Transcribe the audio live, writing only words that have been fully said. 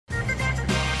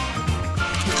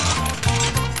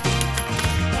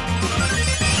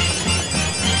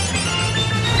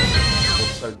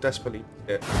desperately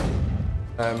need it.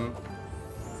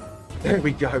 There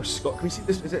we go, Scott. Can we see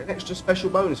this? Is it an extra special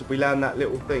bonus if we land that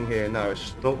little thing here? No, it's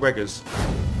just not Reggers.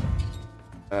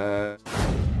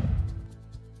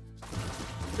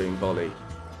 Doing volley.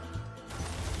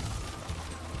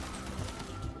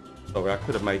 Sorry, I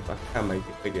can make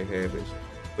it bigger here, but it's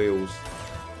wheels.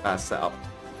 Bad setup.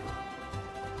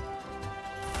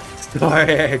 Oh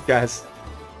yeah, Gaz.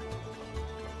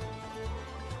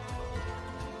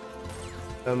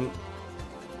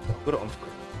 Put it on.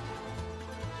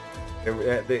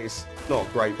 It's not a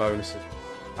great bonus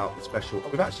out the special. Oh,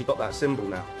 we've actually got that symbol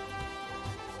now.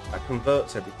 That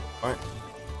converts everything, right?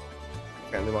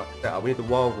 Getting the right setup. We need the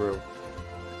wild reel.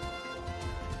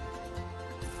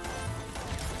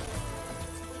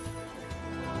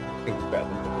 I think it's better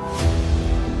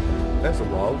than there's a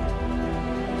wild.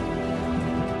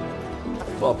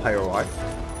 That's got to pay alright.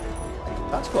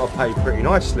 That's got to pay pretty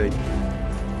nicely. I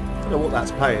don't know what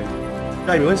that's paying.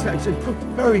 Jamie, it's a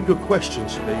very good question,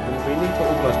 Steve. We need to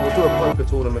organise. We'll do a poker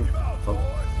tournament.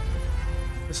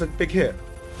 It's a big hit.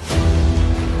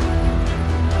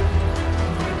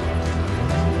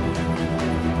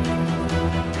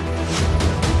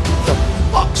 What the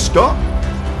fuck, Scott?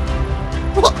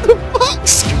 What the fuck,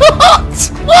 Scott?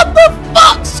 What the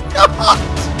fuck, Scott?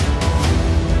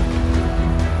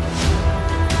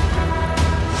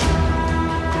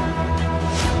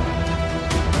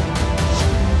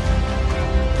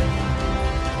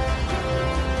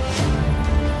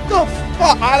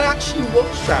 I actually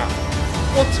watched that.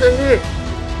 What a hit!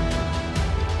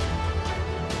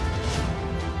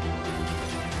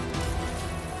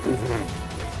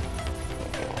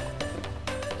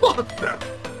 What the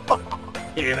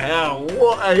fucking hell?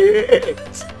 What a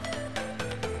hit!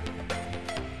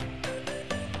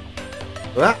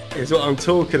 That is what I'm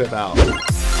talking about.